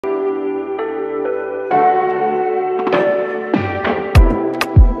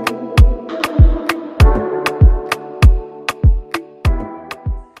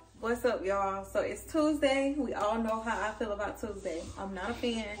y'all. So it's Tuesday. We all know how I feel about Tuesday. I'm not a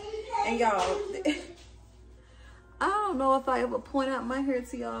fan. And y'all, I don't know if I ever point out my hair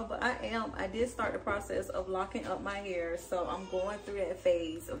to y'all, but I did start the process of locking up my hair. So I'm going through that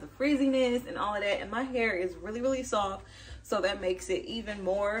phase of the frizziness and all of that. And my hair is really, really soft. So that makes it even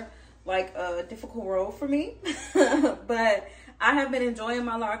more like a difficult road for me. But I have been enjoying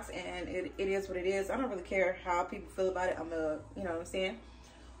my locks, and it is what it is. I don't really care how people feel about it. I'm gonna, you know what I'm saying,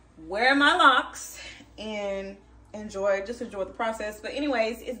 wear my locks and enjoy the process. But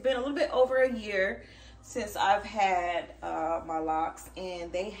anyways, it's been a little bit over a year since I've had my locks,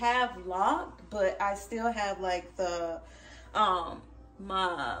 and they have locked, but I still have like the girl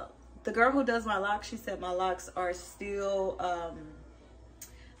who does my locks, she said my locks are still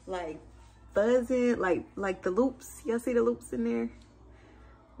like buzzing, like the loops. Y'all see the loops in there?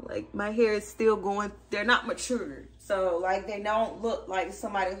 Like my hair is still going, they're not matured. So like they don't look like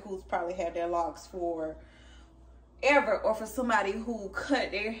somebody who's probably had their locks for ever, or for somebody who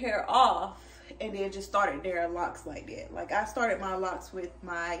cut their hair off and then just started their locks like that. Like I started my locks with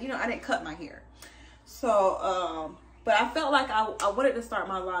my, you know, I didn't cut my hair. So but I felt like I wanted to start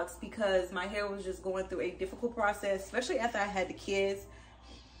my locks because my hair was just going through a difficult process, especially after I had the kids.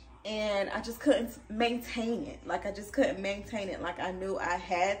 And I just couldn't maintain it. Like I just couldn't maintain it like I knew I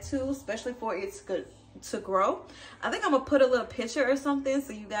had to, especially for it to grow. I think I'm gonna put a little picture or something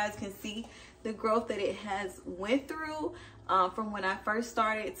so you guys can see the growth that it has went through from when I first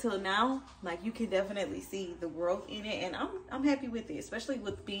started till now. Like you can definitely see the growth in it, and I'm happy with it, especially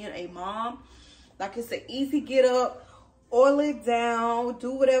with being a mom. Like it's an easy get up, oil it down,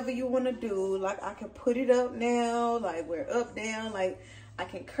 do whatever you want to do. Like I can put it up now, like we're up, down, like I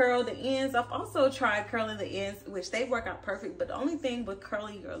can curl the ends. I've also tried curling the ends, which they work out perfect. But the only thing with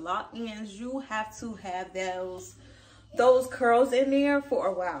curling your lock ends, you have to have those curls in there for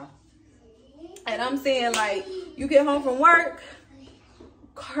a while. And I'm saying, like, you get home from work,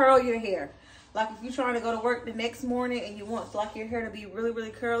 curl your hair. Like if you're trying to go to work the next morning and you want like your hair to be really, really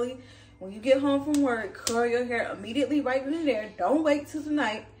curly, when you get home from work, curl your hair immediately right then and there. Don't wait till the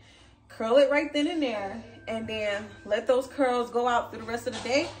night. Curl it right then and there, and then let those curls go out through the rest of the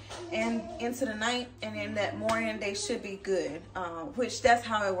day and into the night, and then that morning they should be good. Which that's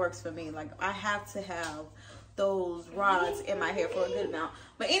how it works for me. Like I have to have those rods in my hair for a good amount.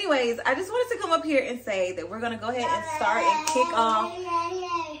 But anyways, I just wanted to come up here and say that we're gonna go ahead and start and kick off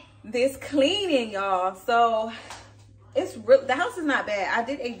this cleaning, y'all. So it's real, the house is not bad. I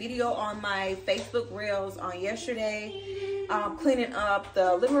did a video on my Facebook Reels on yesterday, cleaning up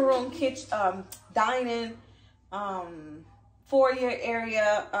the living room, kitchen, dining, foyer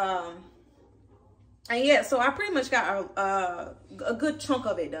area, and yeah, so I pretty much got a good chunk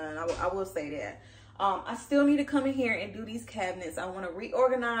of it done. I will say that. I still need to come in here and do these cabinets. I want to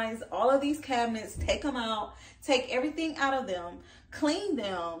reorganize all of these cabinets, take them out, take everything out of them, clean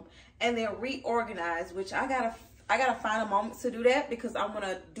them, and then reorganize, which I gotta find a moment to do that, because I want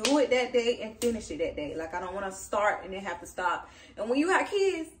to do it that day and finish it that day. Like I don't want to start and then have to stop. And when you got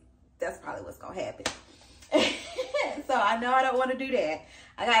kids, that's probably what's gonna happen. So I know I don't want to do that.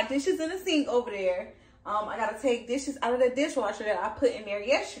 I got dishes in the sink over there. I gotta take dishes out of the dishwasher that I put in there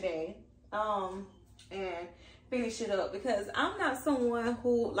yesterday, and finish it up, because I'm not someone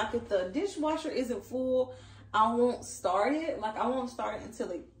who, like, if the dishwasher isn't full, I won't start it. Like I won't start it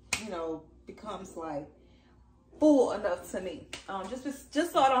until it, you know, becomes like full enough to me,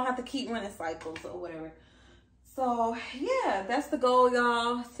 just so I don't have to keep running cycles or whatever. So yeah, that's the goal,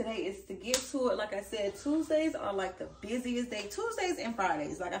 y'all. Today is to get to it. Like I said, Tuesdays are like the busiest day. Tuesdays and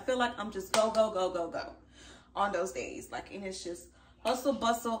Fridays, like I feel like I'm just go on those days. Like, and it's just hustle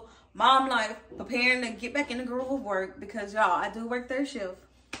bustle, mom life, preparing to get back in the groove of work, because y'all, I do work third shift,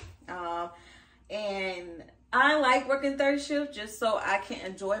 and I like working third shift just so I can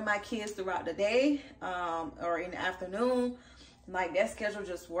enjoy my kids throughout the day, or in the afternoon. Like that schedule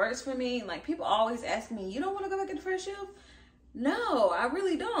just works for me. Like people always ask me, you don't want to go back into first shift? No, I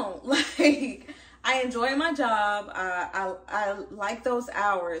really don't. Like I enjoy my job. I like those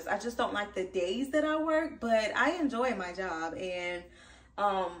hours. I just don't like the days that I work, but I enjoy my job, and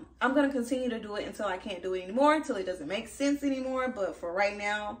I'm gonna continue to do it until I can't do it anymore, until it doesn't make sense anymore. But for right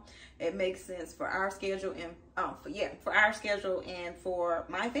now, it makes sense for our schedule, and for our schedule and for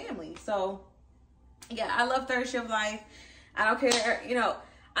my family. So yeah, I love third shift life. I don't care, you know,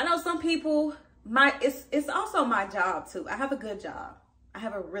 I know some people, it's also my job too. I have a good job. I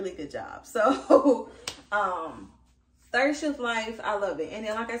have a really good job. So third shift life, I love it. And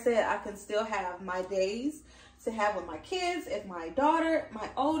then like I said, I can still have my days to have with my kids. If my daughter, my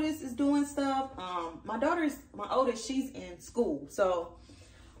oldest, is doing stuff, my oldest, she's in school. So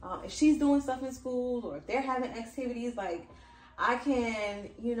if she's doing stuff in school or if they're having activities, like I can,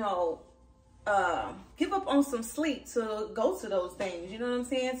 you know, give up on some sleep to go to those things, you know what I'm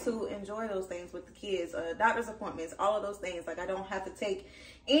saying, to enjoy those things with the kids, doctor's appointments, all of those things. Like I don't have to take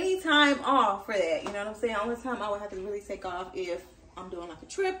any time off for that, you know what I'm saying. Only time I would have to really take off if I'm doing like a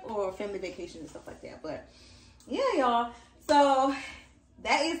trip or a family vacation and stuff like that. But yeah, y'all, so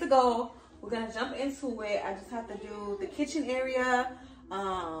that is the goal. We're gonna jump into it. I just have to do the kitchen area.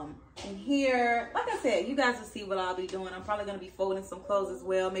 And here, like I said, you guys will see what I'll be doing. I'm probably gonna be folding some clothes as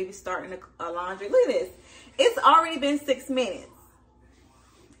well, maybe starting a laundry. Look at this. It's already been 6 minutes.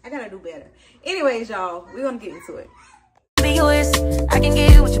 I gotta do better. Anyways, y'all, we're gonna get into it. Be yours, I can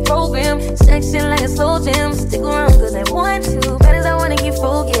get you with your program. Section like a slow jam. Stick around cause I want to, but as I wanna get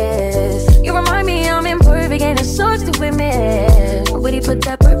focused. You remind me I'm imperfect and it's so stupid, man. Nobody put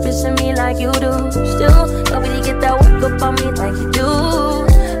that purpose in me like you do. Still, nobody get that work up on me like you do.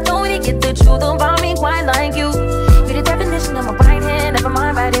 Nobody get the truth about me quite like you. You're the definition of my right hand, never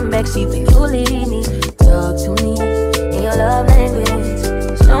mind riding backseat when you lead me. Talk to me in your love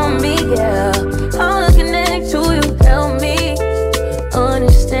language. Show me, yeah, how to connect to you. Help me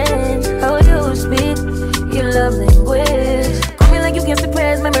understand how you speak your love language. Call me like you can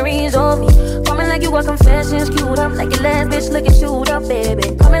suppress memories of me. Call me like you got confessions queued up, like your last bitch looking shoot up,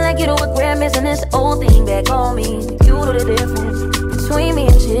 baby. Call me like you don't regret missing this old thing back on me. You know the difference between me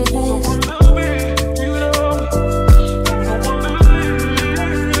and chickens.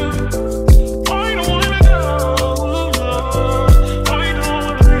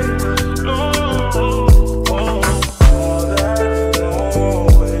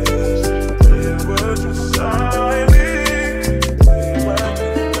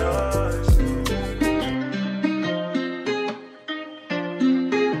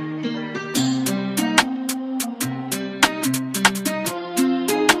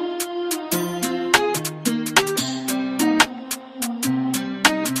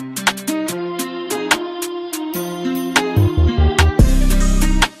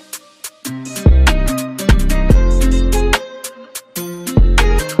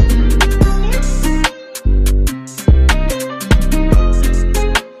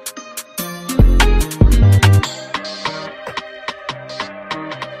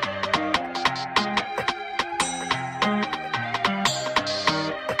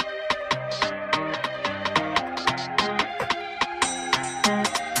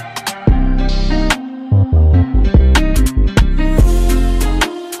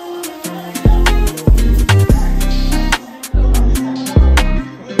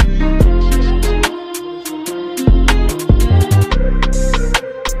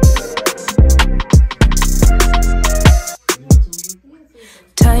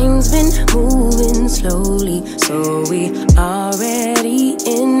 Slowly, so we already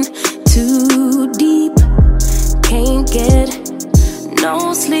in too deep. Can't get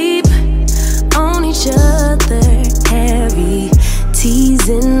no sleep on each other. Heavy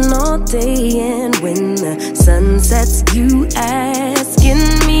teasing all day, and when the sun sets, you asking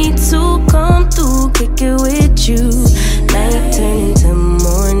me to come through, kick it with you. Night turn into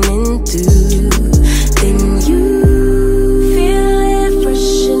morning dew. Then you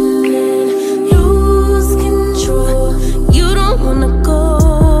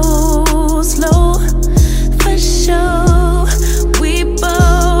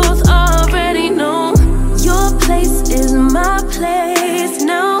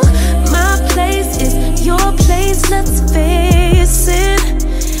let's face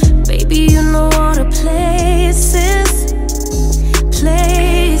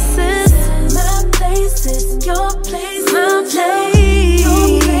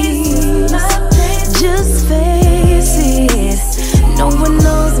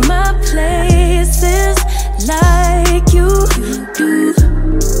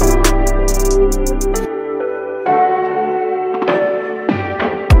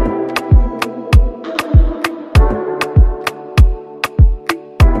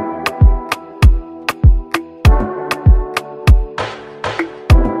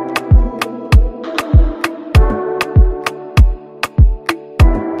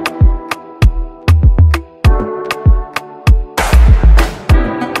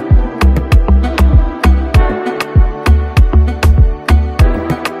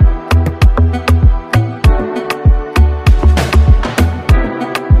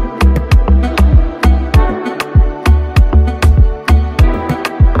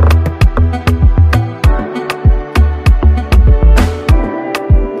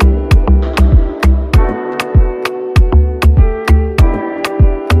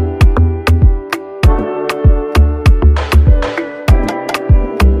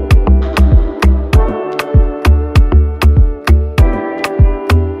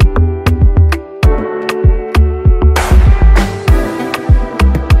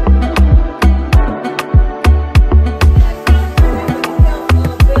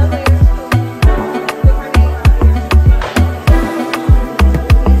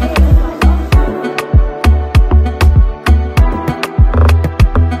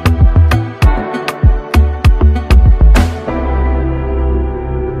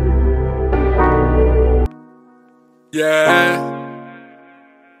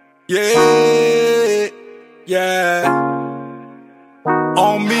Yeah, yeah.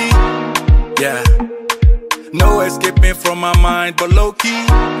 On me, yeah. No escaping from my mind, but low key.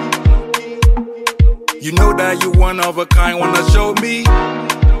 You know that you one of a kind, wanna show me,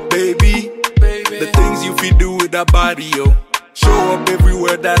 baby, the things you feel do with that body, yo. Show up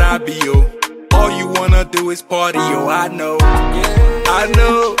everywhere that I be, yo. All you wanna do is party, yo. I know, I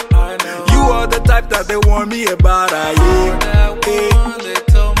know. You are the type that they warn me about, yeah.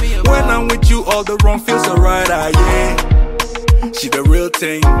 When I'm with you, all the wrong feels alright, yeah. She the real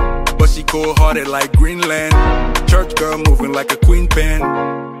thing, but she cold-hearted like Greenland. Church girl moving like a queen pen.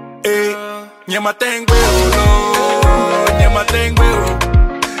 Hey, nyama tengwe olo, nyama tengwe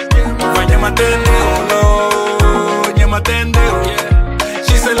o, nyama tende olo, nyama tende o.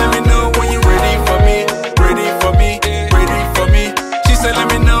 She said let me know when you ready for me, ready for me, ready for me. She said let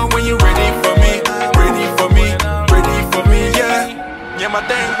me know when you ready for me, ready for me, ready for me, yeah. Nyama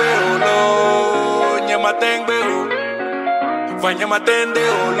tengwe olo, nyama tengwe o. Nyama tende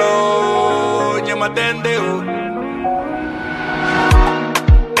olo, nyama tende o.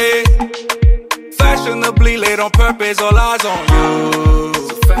 Hey, fashionably late on purpose, all eyes on you.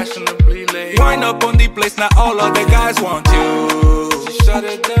 So fashionably late. Wind up on the place, not all of the guys want you. She shut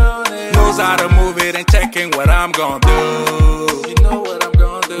it down. Knows how to move it and checking what I'm gonna do. You know what I'm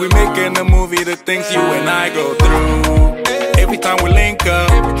gonna do. We making a movie, the things you and I go through. Every time we link up,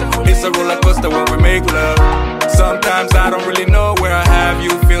 it's a roller coaster when we make love. Sometimes I don't really know where I have you.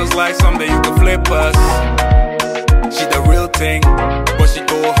 Feels like someday you could flip us. She the real thing, but she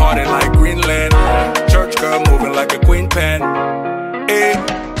cold-hearted like Greenland. Church girl moving like a queen pen. Hey,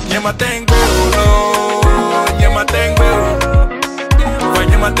 nyama tengwe olo, nyama tengwe o.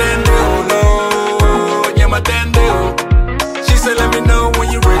 Nyama tende olo, nyama tende o. She said let me know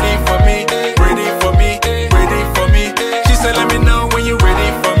when you ready for me, ready for me, ready for me. She said let me know when you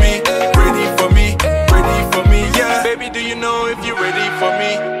ready for me, ready for me, ready for me, yeah. Baby, do you know if you're ready for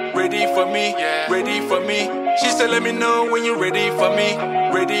me, ready for me, ready for me? She said let me know when you're ready for me,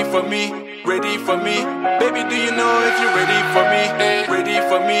 ready for me, ready for me. Baby, do you know if you're ready for me, ready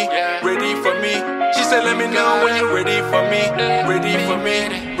for me, ready for me? She said let me know when you're ready for me, ready for me,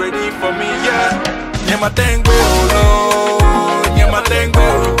 ready for me, yeah. Nyama tengwe olo, nyama tengwe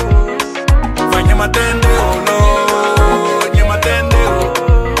o. Nyama tende olo, nyama tende o.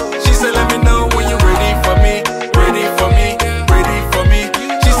 She said let me know when you're ready for me, ready for me, ready for me.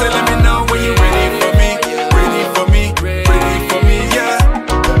 She said let me know when you're ready for me, ready for me, ready for me, yeah.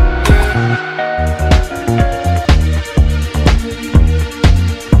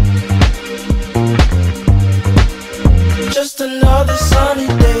 Just another sunny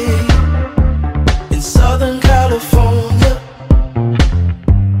day in Southern California.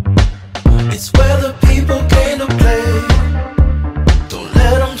 It's where the people came to play. Don't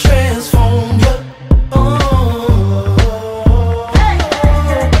let them transform you.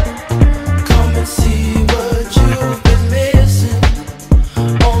 Come and see what you've been missing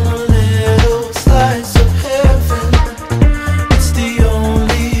on a little slice of heaven. It's the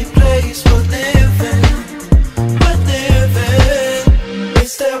only place we're living.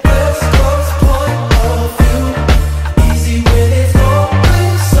 It's the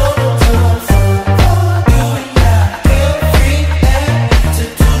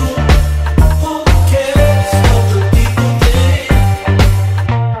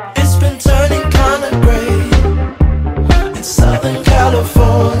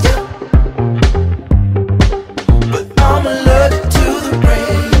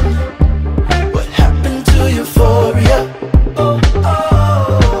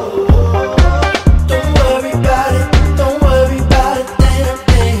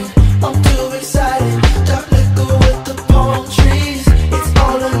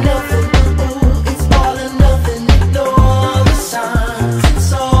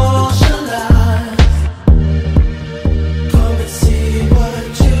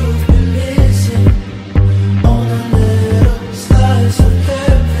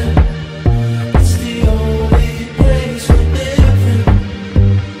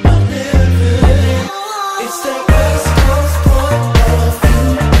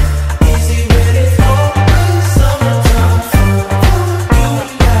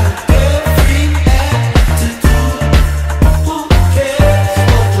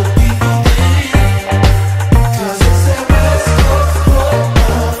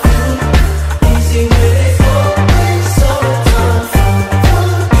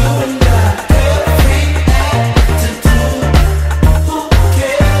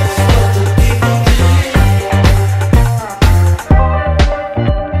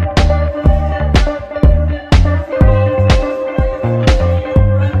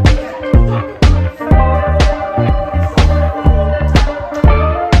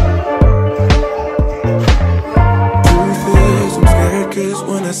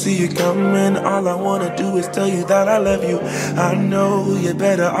all I wanna do is tell you that I love you. I know you're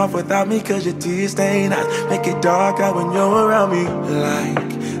better off without me, cause your tears stain eyes make it dark out when you're around me.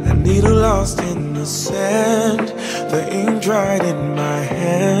 Like a needle lost in the sand, the ink dried in my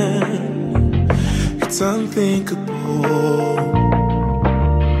hand. It's unthinkable.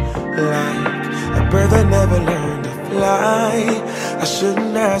 Like a bird that never learned to fly, I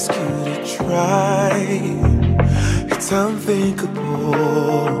shouldn't ask you to try. It's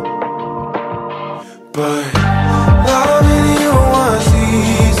unthinkable. But loving you was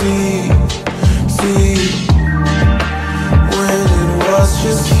easy. See, when it was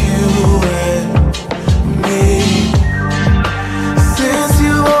just you and me. Since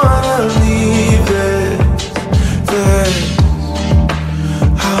you wanna leave it, then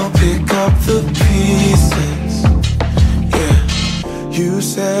I'll pick up the pieces. Yeah. You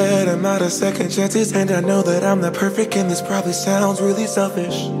said I'm out of second chances, and I know that I'm not perfect, and this probably sounds really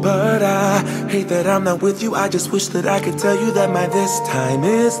selfish, but I hate that I'm not with you. I just wish that I could tell you that my this time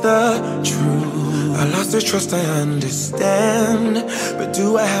is the truth. I lost their trust, I understand, but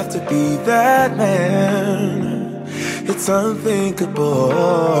do I have to be that man? It's unthinkable.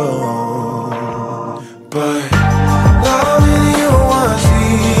 But loving you was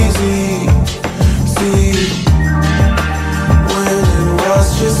easy. See, when it was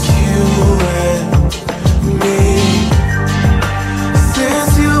just you and me.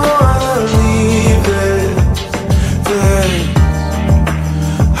 Since you wanna leave it, then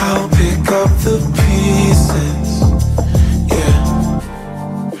I'll pick up the pieces. Yeah.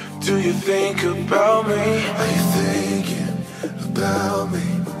 Do you think about me? Are you thinking about me?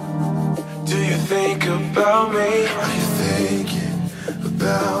 Do you think about me? Are you thinking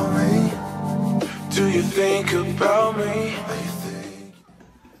about me? Do you think about me? Are you thinking?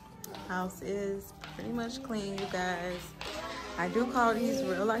 House is pretty much clean, you guys. I do call these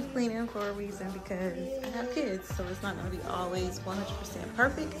real life cleaning for a reason, because I have kids, so it's not going to be always 100%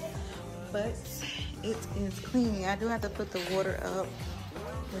 perfect, but it is clean. I do have to put the water up,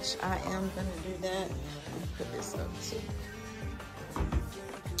 which I am going to do that. Put this up too.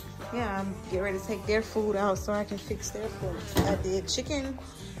 Yeah, I'm getting ready to take their food out so I can fix their food. I did chicken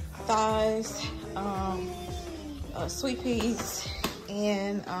thighs, sweet peas,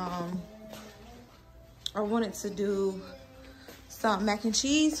 and I wanted to do some mac and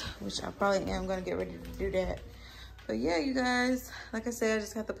cheese, which I probably am gonna get ready to do that. But yeah, you guys, like I said, I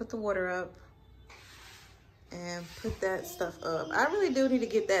just have to put the water up and put that stuff up. I really do need to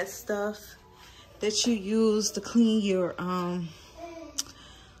get that stuff that you use to clean your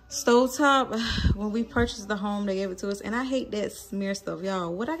stovetop. When we purchased the home, they gave it to us, and I hate that smear stuff,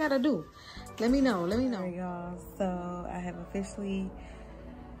 y'all. What I gotta do? Let me know, y'all. So I have officially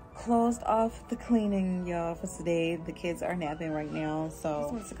closed off the cleaning, y'all, for today. The kids are napping right now, so I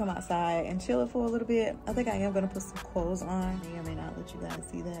just wanted to come outside and chill it for a little bit. I think I am gonna put some clothes on. May or may not let you guys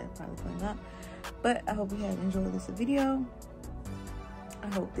see that, probably not, but I hope you have enjoyed this video. I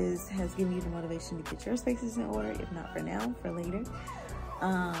hope this has given you the motivation to get your spaces in order, if not for now, for later.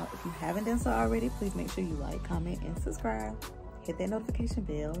 If you haven't done so already, please make sure you like, comment, and subscribe. Hit that notification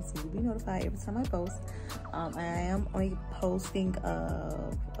bell so you'll be notified every time I post. I am posting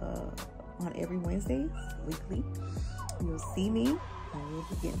on every Wednesday, weekly. You'll see me. I will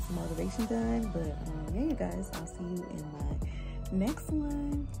be getting some motivation done. But yeah, you guys, I'll see you in my next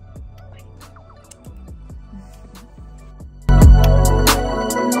one.